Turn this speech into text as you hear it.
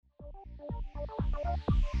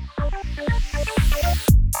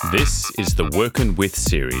This is the Workin' With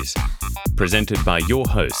series, presented by your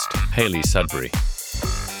host, Hayley Sudbury.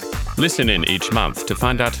 Listen in each month to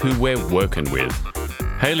find out who we're working with.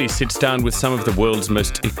 Hayley sits down with some of the world's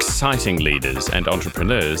most exciting leaders and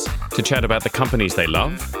entrepreneurs to chat about the companies they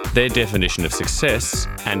love, their definition of success,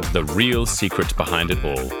 and the real secret behind it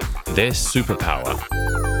all, their superpower.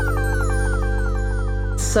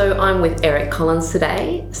 So I'm with Eric Collins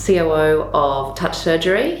today, COO of Touch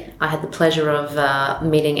Surgery. I had the pleasure of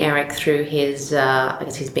meeting Eric through his,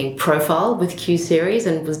 he's being profiled with Q Series,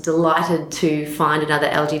 and was delighted to find another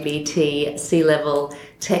LGBT C-level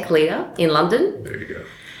tech leader in London. There you go.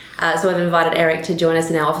 So I've invited Eric to join us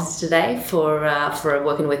in our office today for a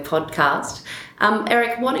Workin' With podcast.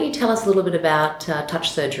 Eric, why don't you tell us a little bit about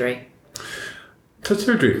Touch Surgery? Touch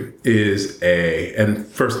Surgery is and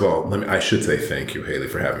first of all, I should say thank you, Hayley,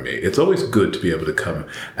 for having me. It's always good to be able to come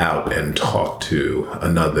out and talk to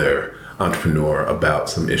another entrepreneur about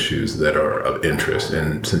some issues that are of interest.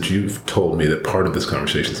 And since you've told me that part of this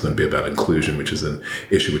conversation is going to be about inclusion, which is an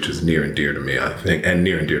issue which is near and dear to me, I think, and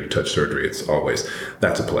near and dear to Touch Surgery,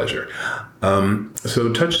 that's a pleasure.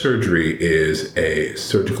 So Touch Surgery is a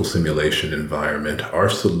surgical simulation environment. Our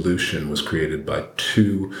solution was created by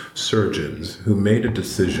two surgeons who made a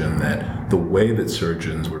decision that the way that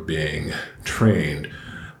surgeons were being trained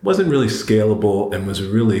wasn't really scalable and was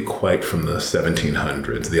really quite from the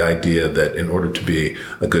 1700s. The idea that in order to be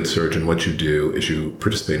a good surgeon, what you do is you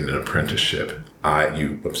participate in an apprenticeship.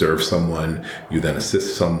 You observe someone, you then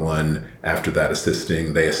assist someone. After that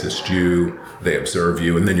assisting, they assist you, they observe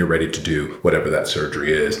you, and then you're ready to do whatever that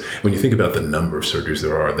surgery is. When you think about the number of surgeries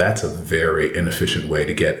there are, that's a very inefficient way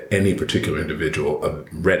to get any particular individual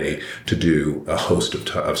ready to do a host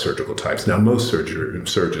of surgical types. Now, most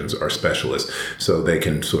surgeons are specialists, so they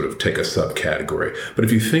can sort of take a subcategory. But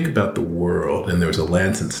if you think about the world, and there was a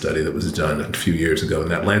Lancet study that was done a few years ago, and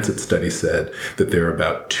that Lancet study said that there are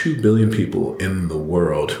about 2 billion people in the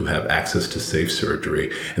world who have access to safe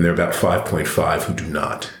surgery, and there are about 5.5 who do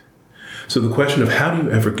not. So the question of how do you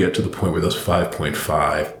ever get to the point where those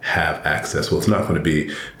 5.5 have access? Well, it's not going to be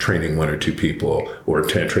training 1 or 2 people or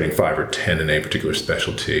training 5 or 10 in a particular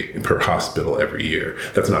specialty per hospital every year.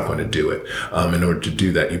 That's not going to do it. In order to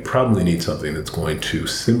do that, you probably need something that's going to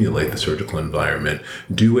simulate the surgical environment.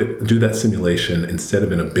 Do that simulation instead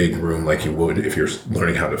of in a big room like you would if you're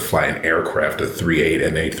learning how to fly an aircraft, an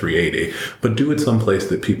A380, but do it someplace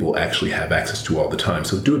that people actually have access to all the time.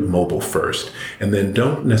 So do it mobile first, and then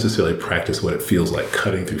don't necessarily practice what it feels like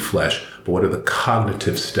cutting through flesh, but what are the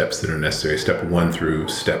cognitive steps that are necessary, step 1 through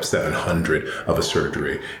step 700 of a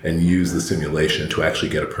surgery, and use the simulation to actually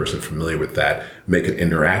get a person familiar with that, make it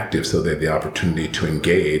interactive so they have the opportunity to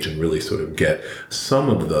engage and really sort of get some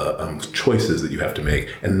of the choices that you have to make,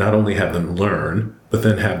 and not only have them learn, but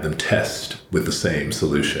then have them test with the same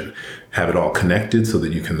solution. Have it all connected so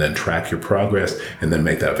that you can then track your progress and then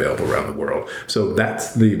make that available around the world. So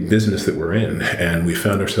that's the business that we're in. And we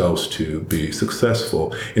found ourselves to be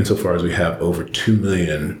successful insofar as we have over 2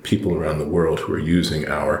 million people around the world who are using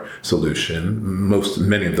our solution.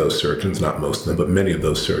 Many of those surgeons, not most of them, but many of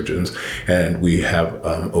those surgeons. And we have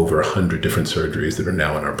over 100 different surgeries that are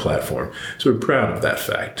now on our platform. So we're proud of that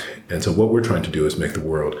fact. And so what we're trying to do is make the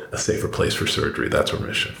world a safer place for surgery. That's our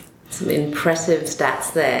mission. Some impressive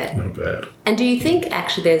stats there. Not bad. And do you think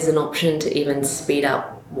actually there's an option to even speed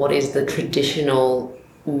up what is the traditional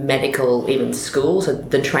medical even school, so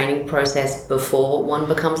the training process before one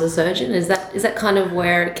becomes a surgeon? Is that kind of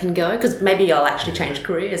where it can go? Because maybe I'll actually change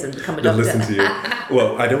careers and become a doctor. Listen to you.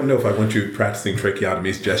 Well, I don't know if I want you practicing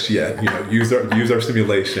tracheotomies just yet. Use our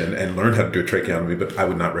simulation and learn how to do a tracheotomy, but I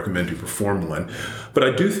would not recommend you perform one. But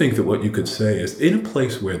I do think that what you could say is in a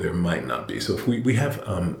place where there might not be. So if we have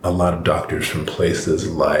a lot of doctors from places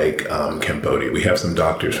like Cambodia, we have some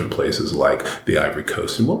doctors from places like the Ivory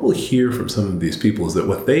Coast, and what we'll hear from some of these people is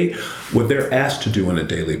that what they're asked to do on a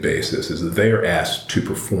daily basis is that they are asked to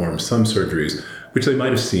perform some surgeries which they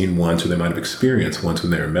might have seen once or they might have experienced once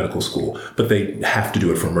when they were in medical school, but they have to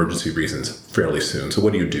do it for emergency reasons fairly soon. So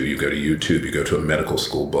what do? You go to YouTube, you go to a medical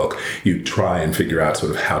school book, you try and figure out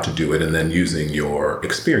sort of how to do it, and then using your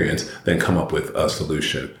experience, then come up with a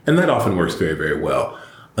solution. And that often works very, very well.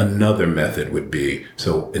 Another method would be,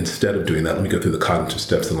 so instead of doing that, let me go through the cognitive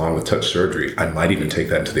steps along with Touch Surgery. I might even take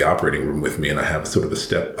that into the operating room with me, and I have sort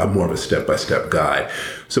of more of a step-by-step guide.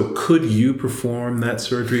 So could you perform that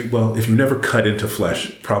surgery? Well, if you never cut into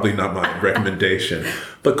flesh, probably not my recommendation.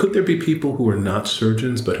 But could there be people who are not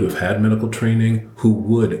surgeons but who have had medical training who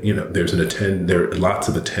would, there are lots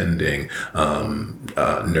of attending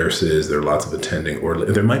nurses, there are lots of attending, or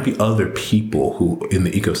there might be other people who in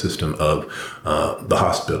the ecosystem of the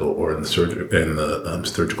hospital or in the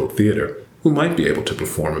surgical theater who might be able to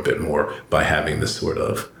perform a bit more by having this sort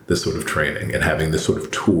of training and having this sort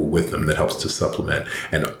of tool with them that helps to supplement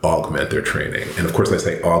and augment their training. And of course, I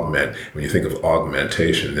say augment. When you think of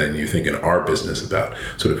augmentation, then you think in our business about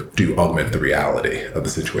sort of, do you augment the reality of the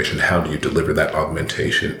situation? How do you deliver that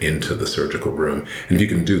augmentation into the surgical room? And if you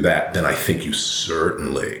can do that, then I think you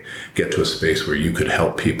certainly get to a space where you could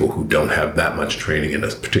help people who don't have that much training in a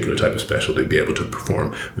particular type of specialty be able to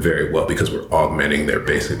perform very well, because we're augmenting their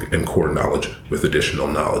basic and core knowledge with additional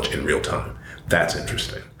knowledge in real time. That's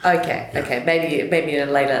interesting. Okay. Maybe in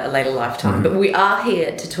a later lifetime. But we are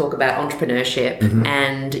here to talk about entrepreneurship,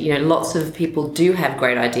 and lots of people do have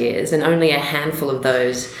great ideas, and only a handful of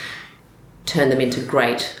those turn them into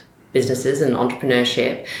great businesses and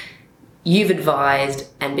entrepreneurship. You've advised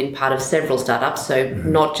and been part of several startups, so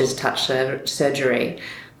not just Touch Surgery.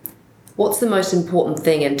 What's the most important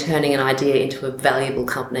thing in turning an idea into a valuable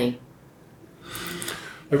company?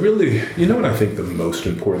 What I think the most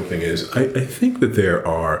important thing is, I think that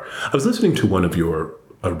I was listening to one of your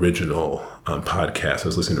original podcasts. I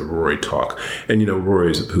was listening to Rory talk, and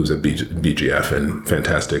Rory, who's at BGF and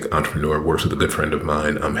fantastic entrepreneur, works with a good friend of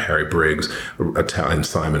mine, Harry Briggs, and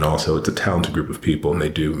Simon also. It's a talented group of people, and they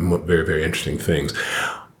do very, very interesting things.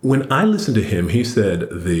 When I listened to him, he said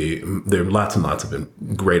there are lots and lots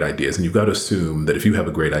of great ideas, and you've got to assume that if you have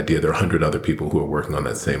a great idea, there are 100 other people who are working on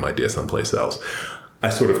that same idea someplace else. I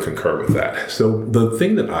sort of concur with that. So the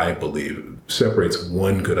thing that I believe separates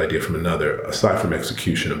one good idea from another, aside from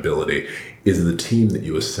execution ability, is the team that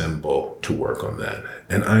you assemble to work on that.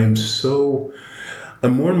 And I'm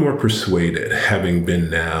more and more persuaded, having been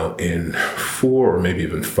now in 4 or maybe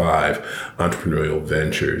even 5 entrepreneurial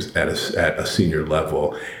ventures at a senior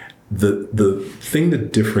level, the thing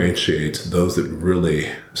that differentiates those that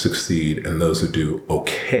really succeed and those that do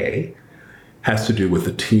okay has to do with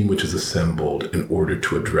the team which is assembled in order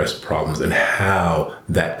to address problems and how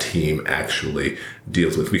that team actually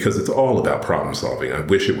deals with, because it's all about problem solving. I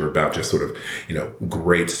wish it were about just sort of,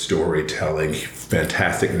 great storytelling,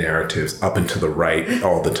 fantastic narratives up and to the right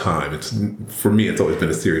all the time. For me, it's always been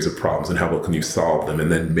a series of problems and how well can you solve them,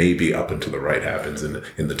 and then maybe up and to the right happens in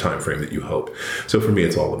the time frame that you hope. So for me,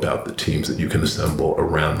 it's all about the teams that you can assemble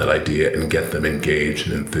around that idea and get them engaged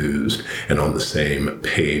and enthused and on the same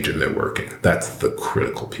page, and they're working. That's the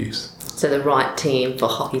critical piece. So the right team for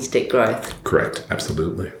hockey stick growth. Correct.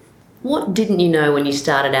 Absolutely. What didn't you know when you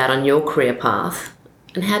started out on your career path?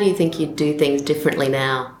 And how do you think you'd do things differently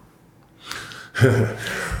now?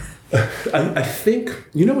 I think,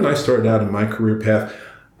 when I started out in my career path,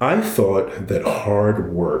 I thought that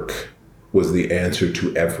hard work was the answer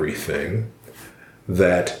to everything.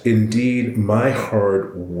 That indeed my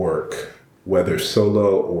hard work, whether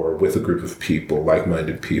solo or with a group of people,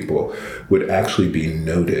 like-minded people, would actually be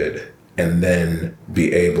noted and then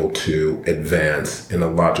be able to advance in a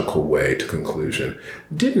logical way to conclusion.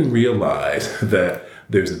 Didn't realize that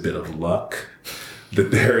there's a bit of luck,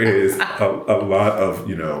 that there is a lot of,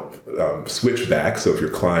 switchbacks. So if you're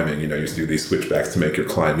climbing, you used to do these switchbacks to make your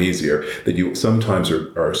climb easier, that you sometimes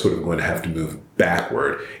are sort of going to have to move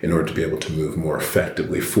backward in order to be able to move more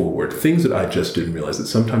effectively forward. Things that I just didn't realize, that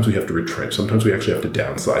sometimes we have to retrench, sometimes we actually have to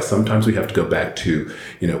downsize, sometimes we have to go back to,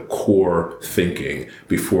 core thinking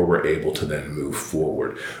before we're able to then move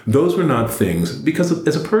forward. Those were not things, because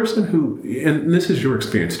as a person who, and this is your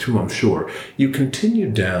experience too, I'm sure, you continue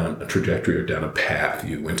down a trajectory or down a path.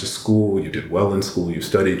 You went to school, you did well in school, you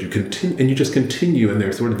studied, you continue, and you just continue, and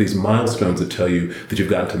there's sort of these milestones that tell you that you've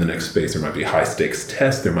gotten to the next space. There might be a high stakes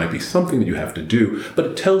test, there might be something that you have to do, but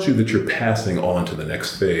it tells you that you're passing on to the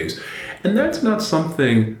next phase. And that's not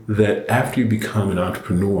something that after you become an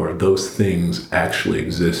entrepreneur, those things actually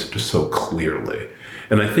exist so clearly.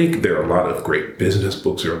 And I think there are a lot of great business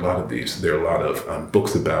books. There are a lot of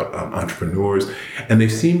books about entrepreneurs, and they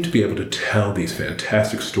seem to be able to tell these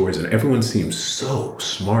fantastic stories, and everyone seems so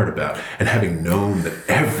smart about, and having known that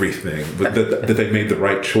everything, that they made the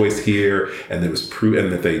right choice here, and it was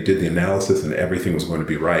and that they did the analysis and everything was going to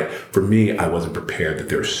be right. For me, I wasn't prepared that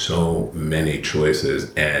there are so many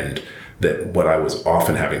choices, and that what I was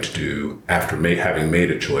often having to do after having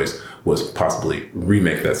made a choice was possibly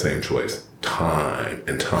remake that same choice time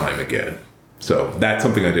and time again. So that's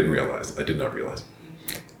something I didn't realize. I did not realize.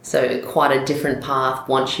 So quite a different path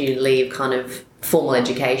once you leave kind of formal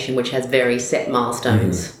education, which has very set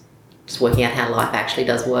milestones, just working out how life actually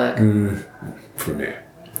does work. For me.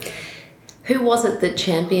 Who was it that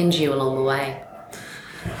championed you along the way?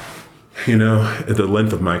 You know, at the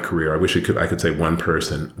length of my career, I wish I could say one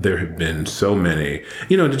person. There have been so many,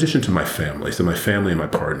 you know, in addition to my family. So my family and my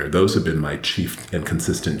partner, those have been my chief and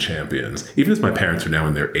consistent champions. Even as my parents are now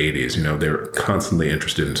in their 80s, you know, they're constantly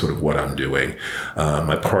interested in sort of what I'm doing.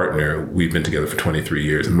 My partner, we've been together for 23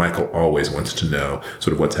 years, and Michael always wants to know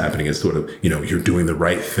sort of what's happening. Is sort of, you know, you're doing the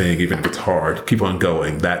right thing, even if it's hard. Keep on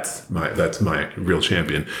going. That's my real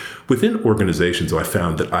champion. Within organizations, I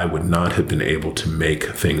found that I would not have been able to make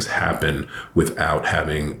things happen without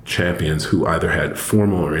having champions who either had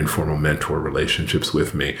formal or informal mentor relationships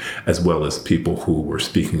with me, as well as people who were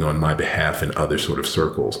speaking on my behalf in other sort of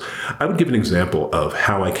circles. I would give an example of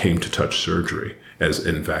how I came to Touch Surgery as,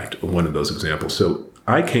 in fact, one of those examples. So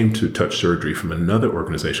I came to Touch Surgery from another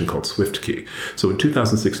organization called SwiftKey. So in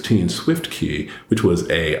 2016, SwiftKey, which was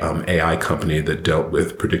a AI company that dealt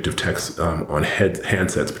with predictive text on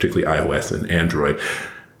handsets, particularly iOS and Android,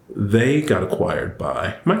 they got acquired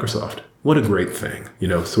by Microsoft. What a great thing. You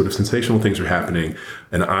know, sort of sensational things are happening.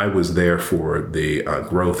 And I was there for the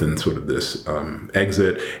growth and sort of this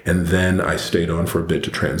exit. And then I stayed on for a bit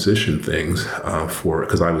to transition things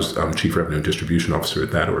because I was Chief Revenue and Distribution Officer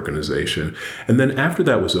at that organization. And then after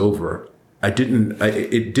that was over, it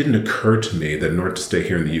didn't occur to me that in order to stay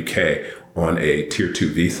here in the UK on a Tier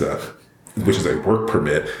 2 visa, which is a work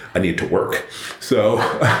permit, I need to work. So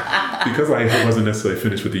because I wasn't necessarily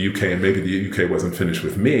finished with the UK and maybe the UK wasn't finished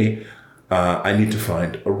with me, I need to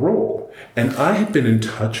find a role. And I had been in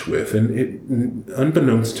touch with, and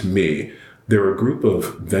unbeknownst to me, there were a group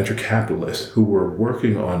of venture capitalists who were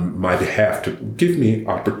working on my behalf to give me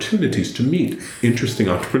opportunities to meet interesting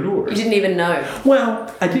entrepreneurs. You didn't even know?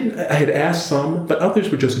 Well, I didn't. I had asked some, but others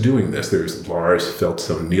were just doing this. There's Lars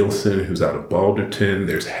Feldstone-Nielsen, who's out of Balderton.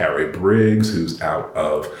 There's Harry Briggs, who's out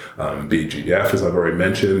of BGF, as I've already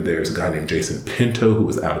mentioned. There's a guy named Jason Pinto, who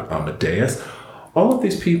was out of Amadeus. All of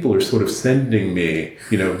these people are sort of sending me,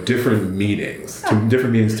 you know, different meetings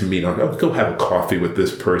to meet on. Oh, go have a coffee with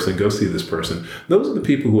this person, go see this person. Those are the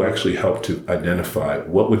people who actually help to identify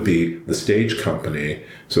what would be the stage company.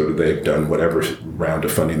 So they've done whatever round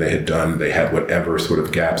of funding they had done. They had whatever sort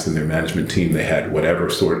of gaps in their management team. They had whatever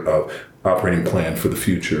sort of operating plan for the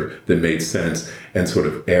future that made sense, and sort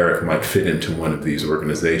of Eric might fit into one of these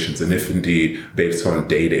organizations. And if indeed, based on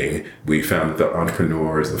dating, we found that the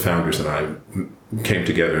entrepreneurs, the founders and I came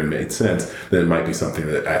together and made sense, then it might be something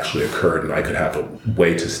that actually occurred and I could have a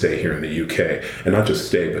way to stay here in the UK, and not just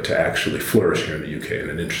stay, but to actually flourish here in the UK in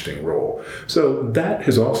an interesting role. So that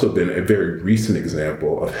has also been a very recent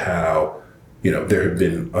example of how, you know, there have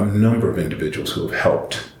been a number of individuals who have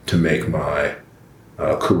helped to make my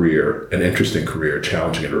career, an interesting career,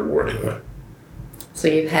 challenging and rewarding one. So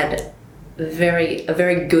you've had a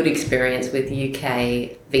very good experience with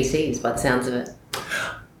UK VCs, by the sounds of it.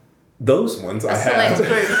 Those ones I have.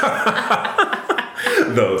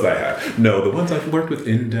 Those I have. No, the ones I've worked with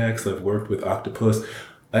Index, I've worked with Octopus,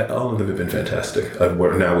 all of them have been fantastic.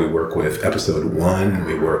 Now we work with Episode 1,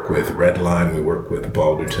 we work with Redline, we work with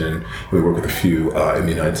Balderton, we work with a few in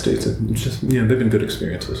the United States. And it's just, they've been good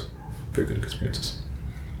experiences. Very good experiences.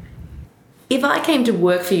 If I came to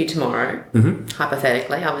work for you tomorrow,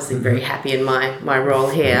 hypothetically, obviously very happy in my role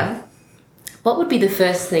here, what would be the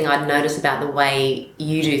first thing I'd notice about the way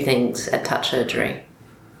you do things at Touch Surgery?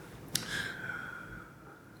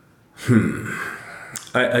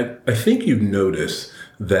 I think you'd notice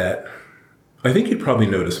that. I think you'd probably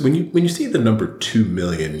notice when you see the number 2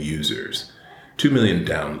 million users, 2 million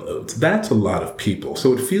downloads. That's a lot of people,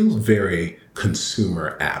 so it feels very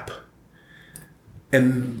consumer app.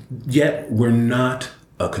 And yet we're not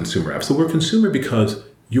a consumer app. So we're consumer because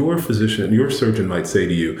your physician, your surgeon might say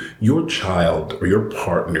to you, your child or your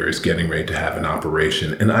partner is getting ready to have an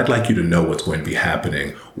operation, and I'd like you to know what's going to be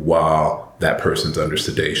happening while that person's under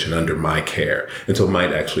sedation, under my care. And so it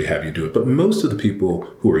might actually have you do it. But most of the people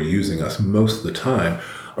who are using us most of the time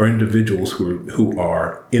are individuals who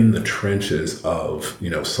are in the trenches of,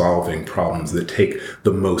 solving problems that take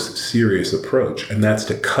the most serious approach. And that's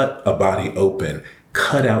to cut a body open,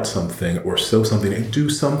 cut out something or sew something and do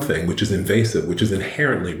something which is invasive, which is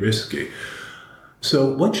inherently risky.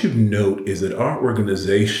 So what you note is that our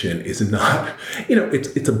organization is not,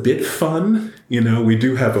 it's a bit fun. We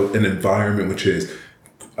do have an environment which is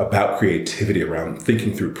about creativity around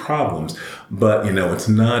thinking through problems, but it's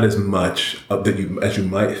not as much as you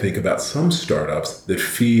might think about some startups that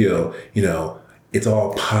feel, it's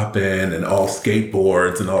all popping and all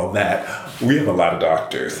skateboards and all that. We have a lot of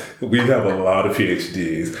doctors. We have a lot of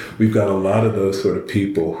PhDs. We've got a lot of those sort of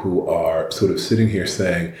people who are sort of sitting here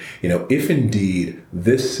saying, if indeed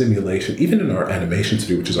this simulation, even in our animation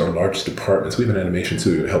studio, which is our largest department, so we have an animation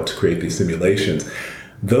studio that helps create these simulations,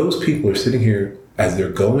 those people are sitting here as they're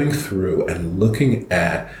going through and looking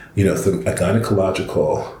at, a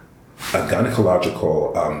gynecological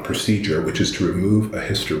procedure, which is to remove a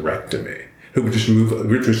hysterectomy, which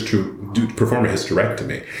is to perform a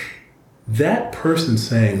hysterectomy. That person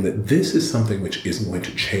saying that this is something which is going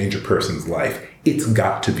to change a person's life, it's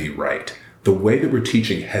got to be right. The way that we're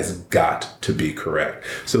teaching has got to be correct.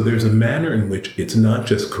 So there's a manner in which it's not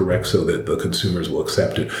just correct so that the consumers will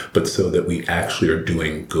accept it, but so that we actually are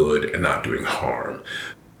doing good and not doing harm.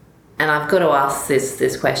 And I've got to ask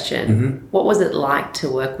this question. Mm-hmm. What was it like to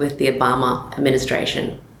work with the Obama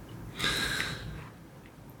administration?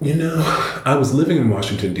 I was living in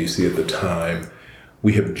Washington, D.C. at the time.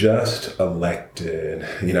 We have just elected,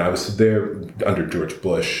 I was there under George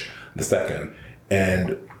Bush II,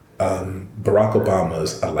 and Barack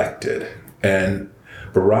Obama's elected. And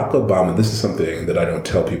Barack Obama, this is something that I don't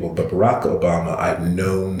tell people, but Barack Obama I've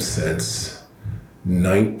known since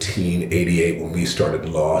 1988 when we started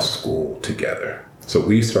law school together. So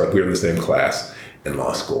we were in the same class in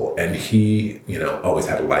law school, and he, always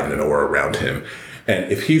had a light and an aura around him.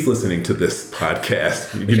 And if he's listening to this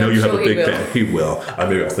podcast, you have a big fan. He will.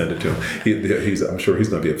 Maybe I'll send it to him. I'm sure he's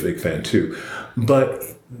going to be a big fan too. But,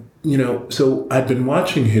 so I'd been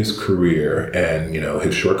watching his career and,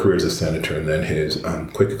 his short career as a senator and then his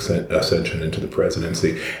quick ascension into the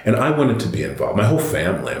presidency. And I wanted to be involved. My whole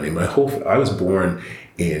family, I was born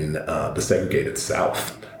in the segregated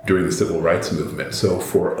South during the civil rights movement. So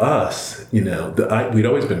for us, we'd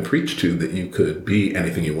always been preached to that you could be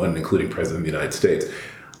anything you wanted, including president of the United States.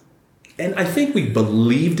 And I think we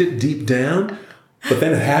believed it deep down, but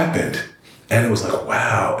then it happened. And it was like,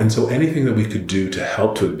 wow. And so anything that we could do to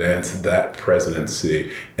help to advance that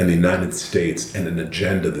presidency in the United States and an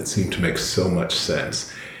agenda that seemed to make so much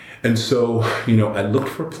sense. And so, I looked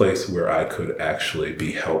for a place where I could actually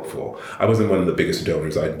be helpful. I wasn't one of the biggest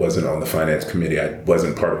donors. I wasn't on the finance committee. I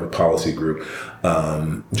wasn't part of a policy group,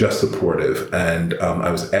 just supportive. And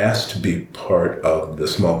I was asked to be part of the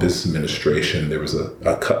Small Business Administration. There was a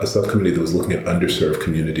subcommittee that was looking at underserved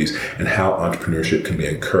communities and how entrepreneurship can be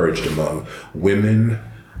encouraged among women,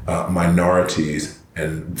 minorities,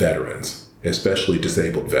 and veterans, especially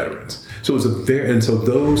disabled veterans. So it was so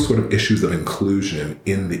those sort of issues of inclusion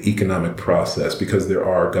in the economic process, because there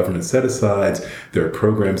are government set-asides, there are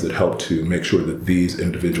programs that help to make sure that these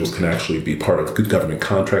individuals can actually be part of good government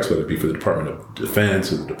contracts, whether it be for the Department of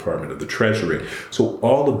Defense or the Department of the Treasury. So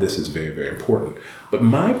all of this is very, very important. But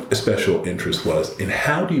my special interest was in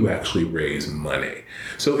how do you actually raise money?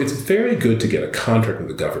 So it's very good to get a contract with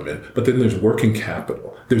the government, but then there's working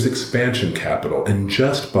capital, there's expansion capital, and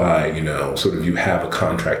just by, you have a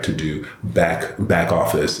contract to do back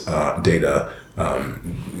office data,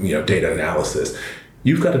 data analysis.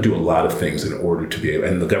 You've got to do a lot of things in order to be able,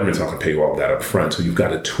 and the government's not going to pay you all of that up front. So you've got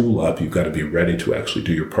to tool up, you've got to be ready to actually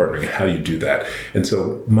do your partnering. How do you do that? And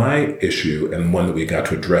so my issue, and one that we got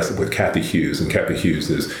to address with Cathy Hughes, and Cathy Hughes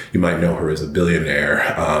is, you might know her as a billionaire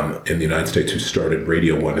in the United States who started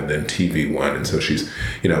Radio One and then TV One. And so she's,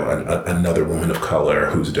 another woman of color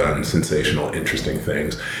who's done sensational, interesting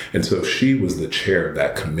things. And so she was the chair of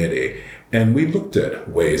that committee. And we looked at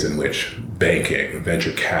ways in which banking,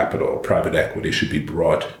 venture capital, private equity should be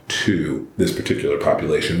brought to this particular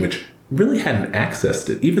population, which really hadn't accessed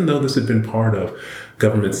it, even though this had been part of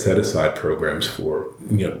government set-aside programs for,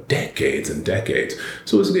 decades and decades.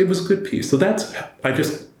 So it was a good piece. So I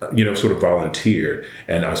just, sort of volunteered,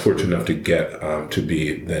 and I was fortunate enough to get to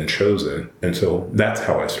be then chosen. And so that's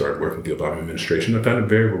how I started working with the Obama administration. I found it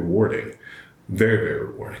very rewarding, very, very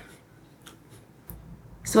rewarding.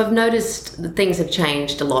 So I've noticed that things have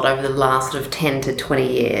changed a lot over the last sort of 10 to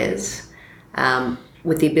 20 years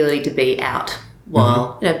with the ability to be out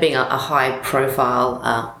while, being a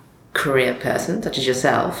high-profile career person, such as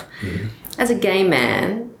yourself. Mm-hmm. As a gay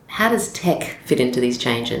man, how does tech fit into these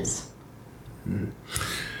changes? I'm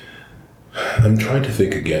trying to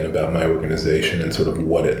think again about my organization and sort of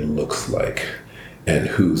what it looks like and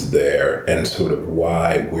who's there, and sort of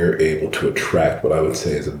why we're able to attract what I would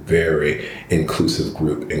say is a very inclusive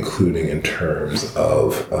group, including in terms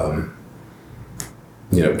of,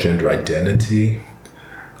 gender identity,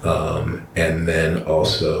 and then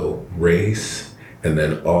also race, and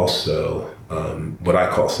then also what I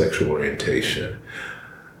call sexual orientation.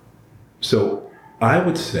 So I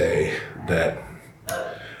would say that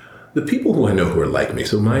the people who I know who are like me,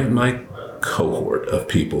 so my cohort of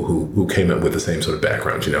people who came up with the same sort of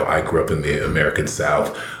backgrounds. I grew up in the American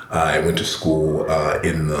South. I went to school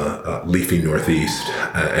in the leafy Northeast,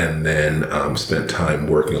 and then spent time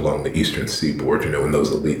working along the Eastern Seaboard, in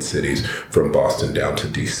those elite cities from Boston down to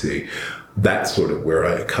DC. That's sort of where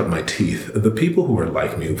I cut my teeth. The people who are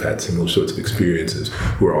like me, who've had similar sorts of experiences,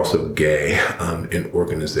 who are also gay in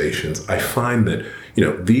organizations, I find that,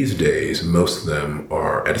 these days, most of them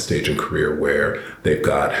are at a stage in career where they've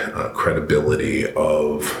got credibility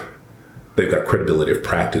of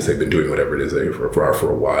practice. They've been doing whatever it is they are for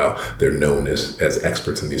a while. They're known as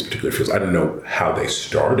experts in these particular fields. I don't know how they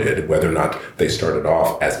started, whether or not they started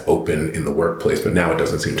off as open in the workplace, but now it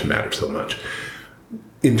doesn't seem to matter so much.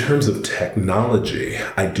 In terms of technology,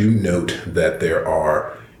 I do note that there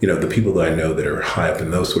are, the people that I know that are high up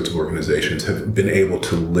in those sorts of organizations have been able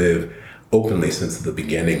to live openly since the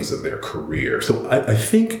beginnings of their career. So I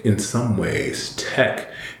think in some ways,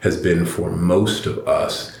 tech has been for most of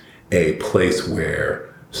us a place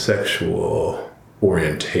where sexual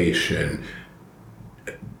orientation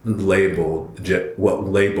label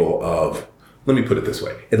of, let me put it this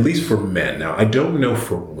way, at least for men. Now, I don't know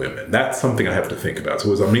for women. That's something I have to think about.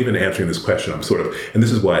 So as I'm even answering this question, I'm sort of, and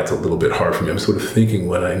this is why it's a little bit hard for me, I'm sort of thinking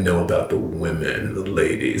what I know about the women, the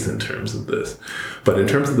ladies in terms of this. But in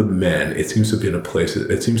terms of the men, it seems to have been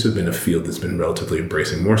it seems to have been a field that's been relatively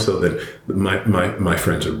embracing, more so than my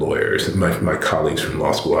friends are lawyers. My colleagues from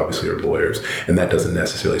law school obviously are lawyers, and that doesn't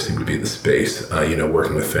necessarily seem to be the space,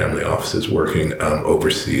 working with family offices, working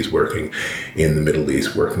overseas, working in the Middle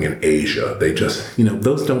East, working in Asia. They just,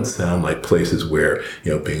 those don't sound like places where,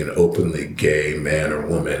 being an openly gay man or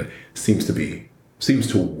woman seems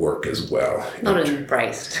to work as well. Not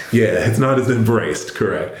embraced. Yeah, it's not as embraced,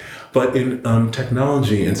 correct. But in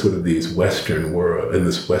technology and sort of this Western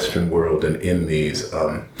world and in these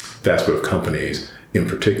fast growth companies in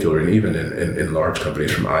particular, and even in large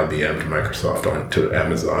companies from IBM to Microsoft on to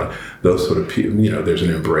Amazon, those sort of people, there's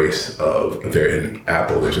an embrace of, in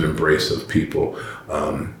Apple, there's an embrace of people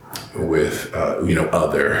with,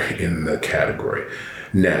 other in the category.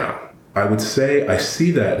 Now, I would say I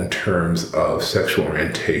see that in terms of sexual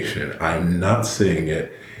orientation. I'm not seeing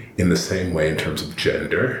it in the same way in terms of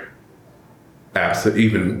gender.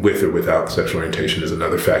 Even with or without sexual orientation is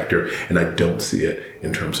another factor, and I don't see it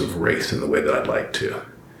in terms of race in the way that I'd like to.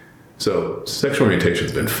 So sexual orientation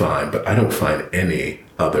has been fine, but I don't find any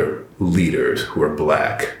other leaders who are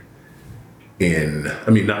Black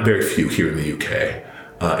not very few here in the UK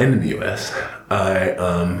and in the US. I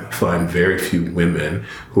find very few women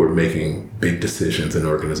who are making big decisions in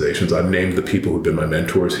organizations. I've named the people who've been my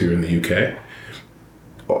mentors here in the UK,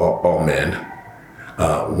 all men.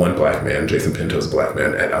 One Black man, Jason Pinto's a Black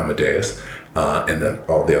man at Amadeus, and then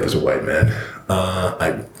all the others are white men.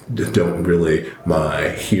 I don't really,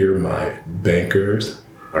 my bankers,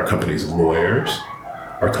 our company's lawyers,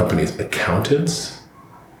 our company's accountants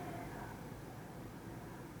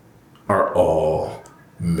are all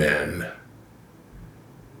men,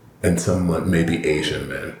 and somewhat maybe Asian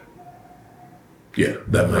men. Yeah,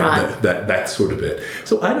 that's sort of it.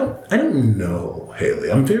 So I don't know,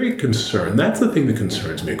 Haley. I'm very concerned. That's the thing that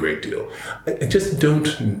concerns me a great deal. I just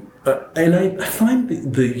don't, and I find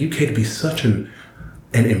the UK to be such an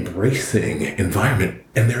embracing environment.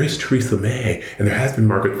 And there is Theresa May, and there has been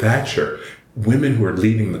Margaret Thatcher, women who are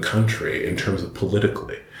leading the country in terms of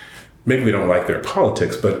politically. Maybe we don't like their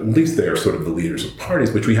politics, but at least they are sort of the leaders of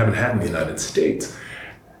parties, which we haven't had in the United States.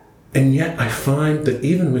 And yet I find that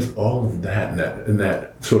even with all of that and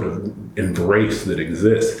that sort of embrace that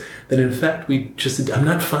exists, that in fact I'm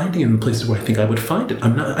not finding it in the places where I think I would find it.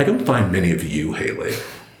 I don't find many of you, Haley.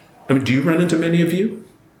 Do you run into many of you?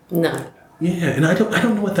 No. Yeah, and I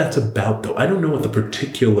don't know what that's about, though. I don't know what the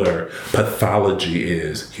particular pathology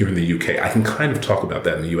is here in the UK. I can kind of talk about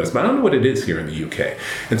that in the US, but I don't know what it is here in the UK.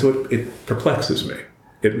 And so it perplexes me.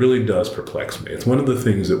 It really does perplex me. It's one of the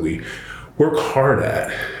things that we work hard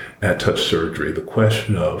at Touch Surgery, the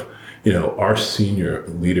question of, our senior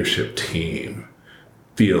leadership team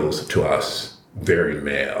feels to us very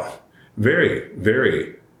male, very,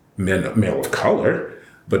 very male of color,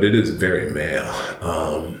 but it is very male.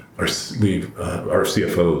 Our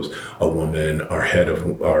CFO's a woman. Our head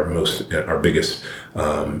of our biggest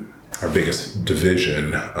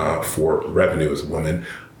division for revenue is a woman.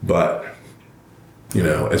 But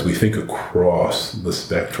as we think across the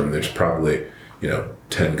spectrum, there's probably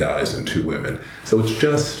 10 guys and 2 women. So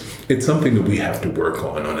it's something that we have to work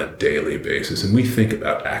on a daily basis, and we think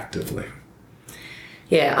about actively.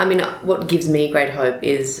 Yeah, what gives me great hope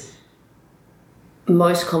is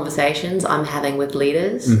most conversations I'm having with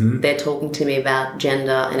leaders, they're talking to me about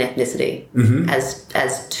gender and ethnicity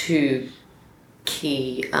as two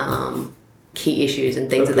key issues and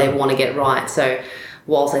things that they want to get right. So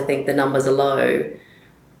whilst I think the numbers are low,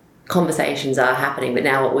 conversations are happening. But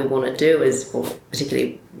now what we want to do is, well,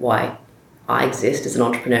 particularly why I exist as an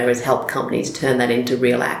entrepreneur, is help companies turn that into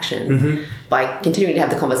real action by continuing to have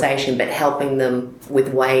the conversation, but helping them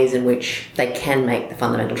with ways in which they can make the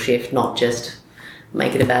fundamental shift, not just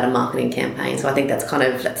make it about a marketing campaign. So I think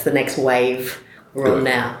that's the next wave we're on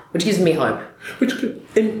now, which gives me hope.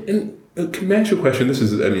 Can I ask you a question? This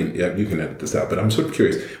is, you can edit this out, but I'm sort of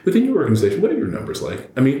curious. Within your organization, what are your numbers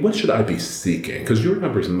like? I mean, what should I be seeking? Because your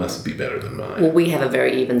numbers must be better than mine. Well, we have a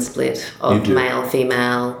very even split of male,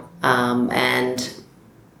 female, and,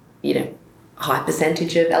 high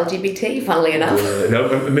percentage of LGBT, funnily enough.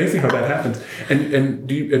 Amazing how that happens.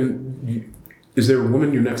 And is there a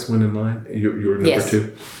woman your next one in line? Your number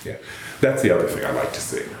two? Yeah. That's the other thing I like to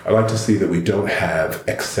see. I like to see that we don't have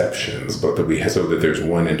exceptions, but that so that there's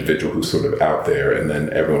one individual who's sort of out there, and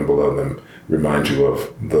then everyone below them reminds you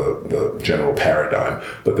of the general paradigm,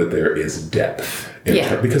 but that there is depth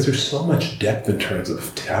because there's so much depth in terms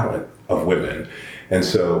of talent of women. And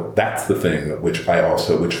so that's the thing which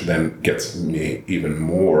then gets me even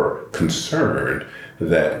more concerned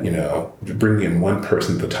that, bringing in one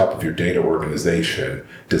person at the top of your data organization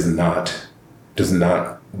does not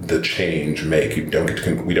the change make. We don't get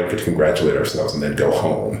to congratulate ourselves and then go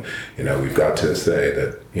home. We've got to say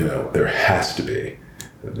that, there has to be,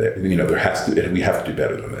 we have to do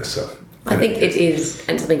better than this. So I think it is,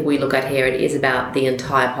 and something we look at here, it is about the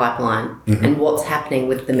entire pipeline and what's happening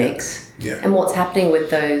with the mix. Yeah. And what's happening with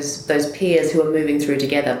those peers who are moving through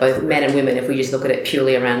together, both men and women. If we just look at it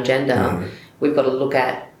purely around gender, we've got to look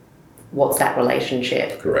at what's that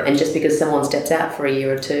relationship. Correct. And just because someone steps out for a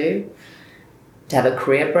year or two, to have a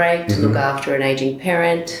career break, to look after an aging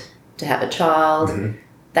parent, to have a child,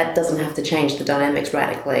 that doesn't have to change the dynamics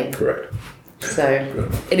radically. Correct. So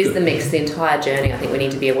it is the mix, the entire journey I think we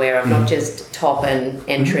need to be aware of, not just top and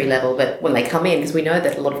entry level, but when they come in, because we know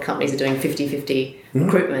that a lot of companies are doing 50-50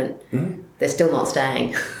 recruitment, they're still not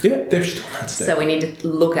staying. Yeah, they're still not staying. So we need to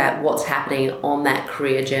look at what's happening on that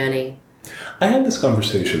career journey. I had this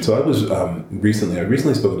conversation. So I was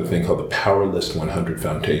recently spoke at a thing called the Powerlist 100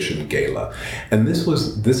 Foundation Gala, and this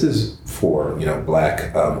is for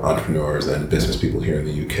Black entrepreneurs and business people here in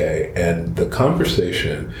the UK. And the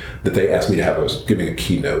conversation that they asked me to have, I was giving a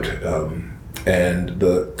keynote, and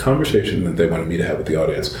the conversation that they wanted me to have with the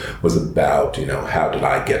audience was about how did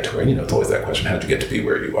I get to where? It's always that question: how did you get to be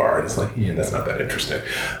where you are? And it's like, that's not that interesting.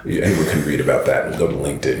 Anyone can read about that and go to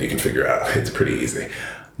LinkedIn. You can figure out it's pretty easy.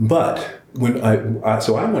 But when I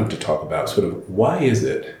wanted to talk about sort of why is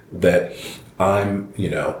it that I'm,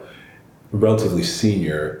 relatively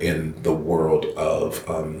senior in the world of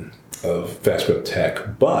fast growth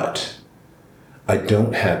tech, but I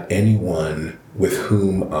don't have anyone with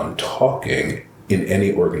whom I'm talking in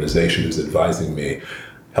any organization who's advising me,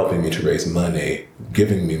 helping me to raise money,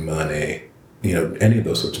 giving me money, any of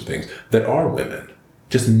those sorts of things that are women.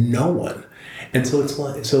 Just no one. And so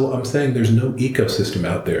so I'm saying there's no ecosystem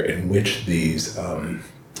out there in which the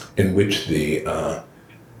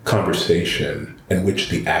conversation, in which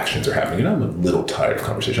the actions are happening. I'm a little tired of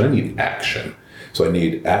conversation. I need action. So I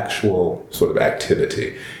need actual sort of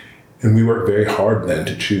activity. And we work very hard then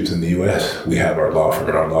to choose. In the U.S., we have our law firm,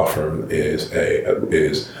 and our law firm is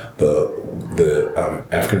the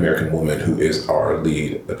African American woman who is our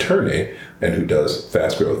lead attorney and who does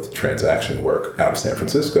fast growth transaction work out of San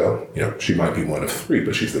Francisco. She might be one of three,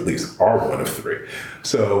 but she's at least our one of three.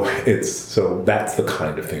 So that's the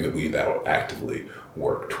kind of thing that we now actively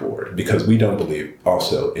work toward, because we don't believe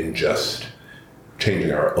also in just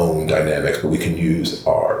changing our own dynamics, but we can use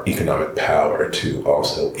our economic power to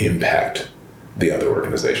also impact the other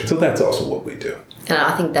organization. So that's also what we do. And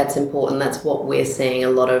I think that's important. That's what we're seeing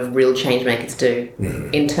a lot of real change makers do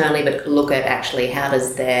internally, but look at actually how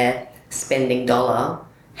does their spending dollar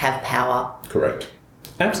have power. Correct.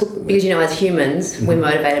 Absolutely. Because, as humans, we're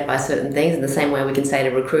motivated by certain things. In the same way we can say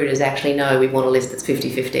to recruiters, actually, no, we want a list that's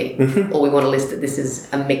 50-50. Or we want a list that this is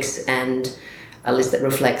a mix and a list that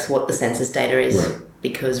reflects what the census data is,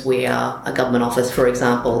 because we are a government office, for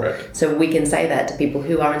example. Right. So we can say that to people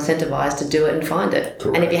who are incentivized to do it and find it.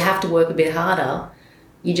 Correct. And if you have to work a bit harder,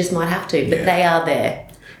 you just might have to, but they are there.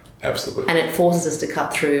 Absolutely. And it forces us to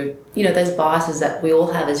cut through, those biases that we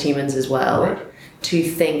all have as humans as well, to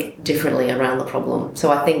think differently around the problem.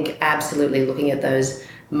 So I think absolutely looking at those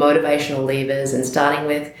motivational levers and starting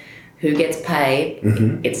with who gets paid,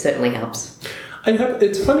 it certainly helps.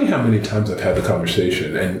 It's funny how many times I've had the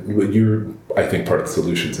conversation, and you're, I think, part of the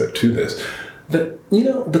solution set to this, that,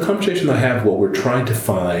 the conversation I have, we're trying to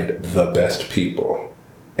find the best people.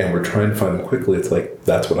 and we're trying to find them quickly, it's like,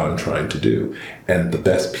 that's what I'm trying to do. And the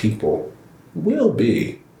best people will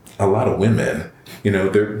be a lot of women.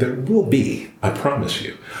 There will be, I promise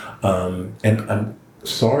you. And I'm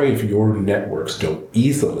sorry if your networks don't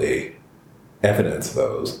easily evidence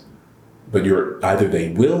those, but either they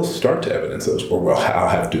will start to evidence those, or I'll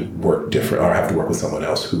have to work different, or I have to work with someone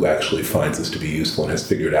else who actually finds this to be useful and has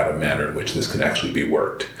figured out a manner in which this can actually be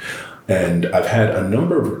worked. And I've had a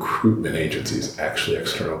number of recruitment agencies, actually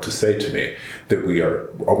external, to say to me that we are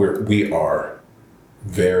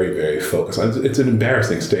very, very focused. It's an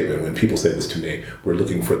embarrassing statement when people say this to me, we're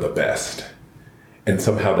looking for the best. And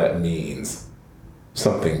somehow that means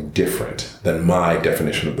something different than my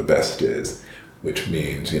definition of the best is, which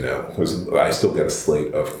means, because I still get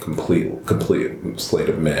a complete slate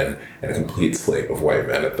of men and a complete slate of white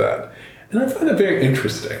men at that. And I find it very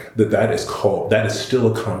interesting that is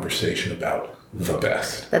still a conversation about the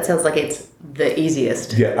best. That sounds like it's the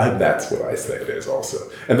easiest. Yeah, that's what I say it is also.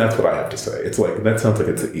 And that's what I have to say. It's like, that sounds like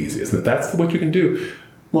it's the easiest. And that's what you can do.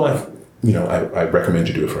 Well, I recommend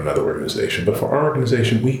you do it for another organization. But for our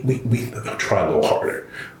organization, we try a little harder.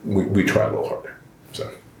 We try a little harder. So.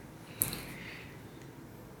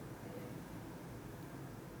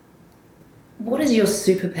 What is your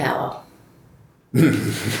superpower?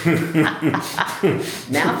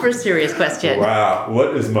 Now for a serious question. Wow,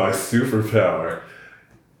 what is my superpower?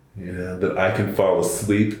 That I can fall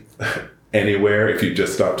asleep anywhere if you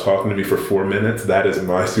just stop talking to me for 4 minutes. That is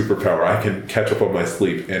my superpower. I can catch up on my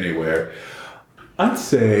sleep anywhere. I'd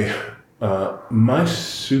say my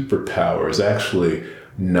superpower is actually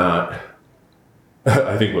not,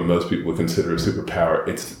 I think what most people would consider a superpower.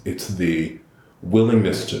 It's the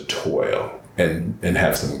willingness to toil and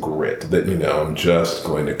have some grit, that, I'm just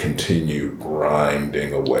going to continue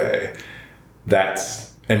grinding away.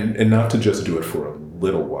 That's, and not to just do it for a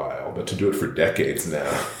little while, but to do it for decades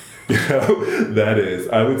now.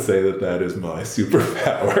 I would say that is my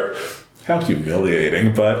superpower. How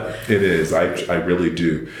humiliating, but it is. I really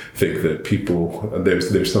do think that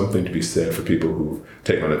there's something to be said for people who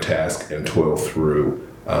take on a task and toil through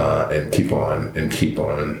and keep on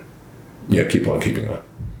keeping on.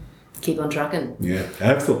 Keep on trucking. Yeah,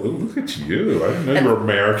 absolutely. Look at you. I didn't know you were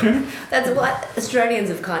American. That's what Australians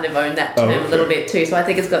have kind of owned that term a little bit too. So I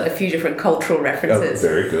think it's got a few different cultural references. Oh,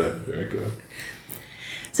 very good. Very good.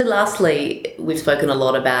 So lastly, we've spoken a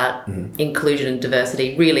lot about inclusion and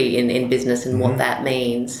diversity really in business and what that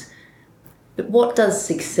means. But what does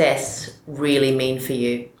success really mean for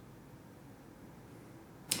you?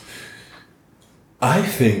 I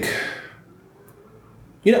think...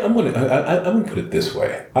 I'm going to put it this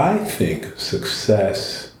way. I think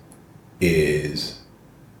success is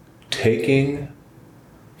taking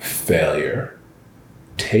failure,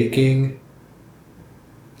 taking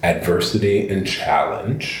adversity and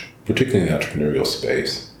challenge, particularly in the entrepreneurial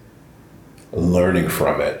space, learning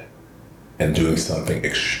from it, and doing something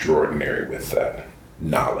extraordinary with that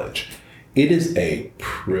knowledge. It is a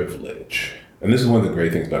privilege. And this is one of the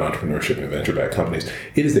great things about entrepreneurship and venture-backed companies.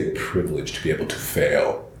 It is a privilege to be able to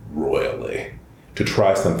fail royally, to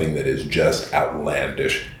try something that is just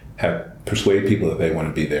outlandish, persuade people that they want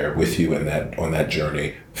to be there with you on that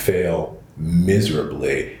journey, fail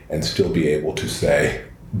miserably, and still be able to say,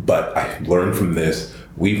 but I learned from this,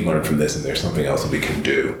 we've learned from this, and there's something else that we can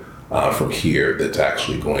do from here that's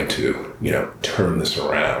actually going to, turn this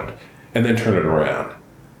around, and then turn it around.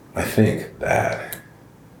 I think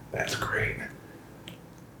that's great.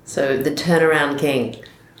 So the turnaround king.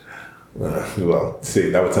 Well, see,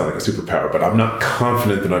 that would sound like a superpower, but I'm not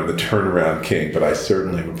confident that I'm the turnaround king, but I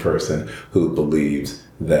certainly am a person who believes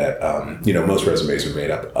that, most resumes are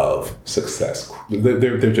made up of success.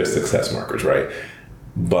 They're just success markers, right?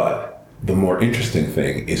 But the more interesting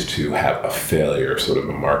thing is to have a failure sort of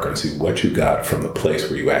a marker and see what you got from the place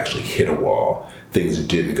where you actually hit a wall. Things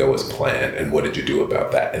didn't go as planned, and what did you do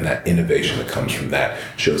about that? And that innovation that comes from that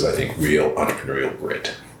shows, I think, real entrepreneurial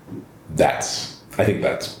grit. I think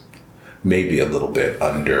that's maybe a little bit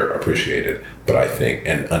underappreciated,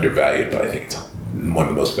 and undervalued, but I think it's one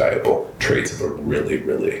of the most valuable traits of a really,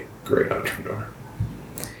 really great entrepreneur.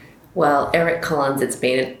 Well, Eric Collins, it's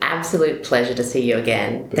been an absolute pleasure to see you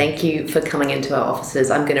again. Thank you for coming into our offices.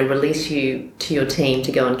 I'm going to release you to your team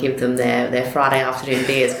to go and give them their Friday afternoon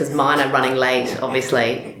beers, because mine are running late,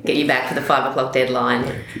 obviously. Get you back for the 5 o'clock deadline.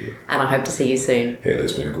 Thank you. And I hope to see you soon. Hey,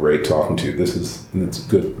 it's been great talking to you. It's a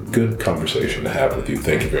good conversation to have with you.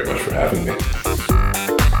 Thank you very much for having me.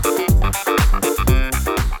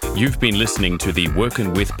 You've been listening to the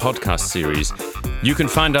Workin' With podcast series. You can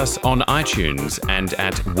find us on iTunes and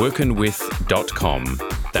at workinwith.com.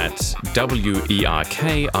 That's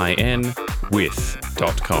WERKIN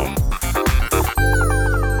workandwith.com.